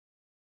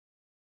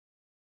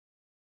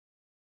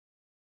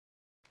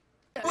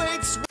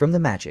From the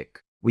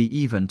magic, we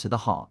even to the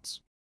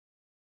hearts.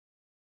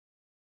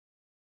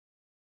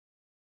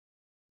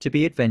 To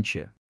be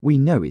adventure, we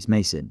know is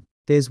Mason.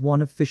 There's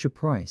one of Fisher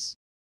Price.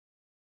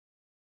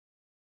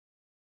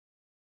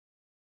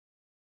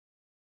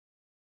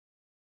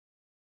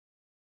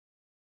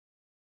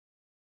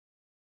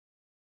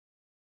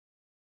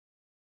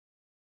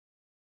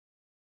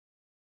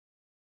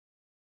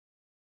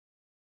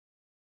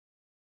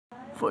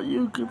 For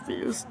you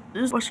confused,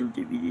 this mushroom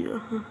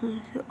video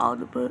on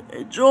the bird.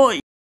 Enjoy!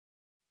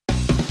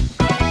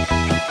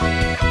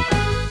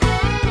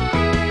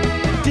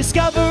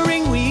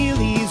 Discovering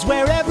wheelies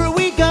wherever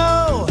we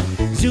go.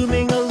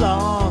 Zooming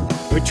along,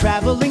 we're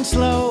traveling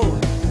slow.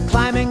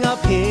 Climbing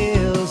up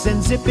hills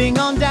and zipping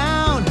on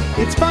down.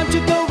 It's fun to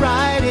go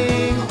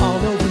riding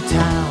all over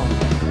town.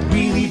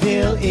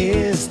 Wheelieville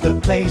is the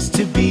place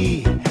to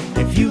be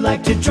if you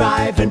like to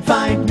drive and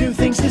find new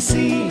things to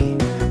see.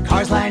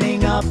 Cars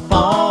lining up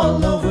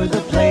all over the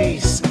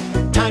place.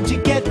 Time to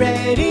get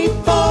ready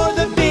for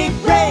the big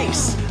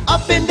race.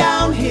 Up and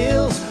down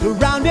hills,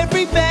 around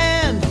every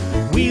bend.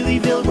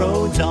 Wheelieville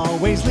roads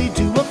always lead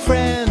to a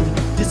friend.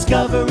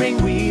 Discovering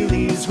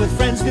wheelies with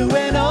friends new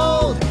and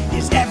old.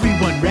 Is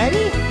everyone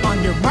ready?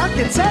 On your mark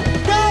and set,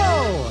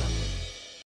 go!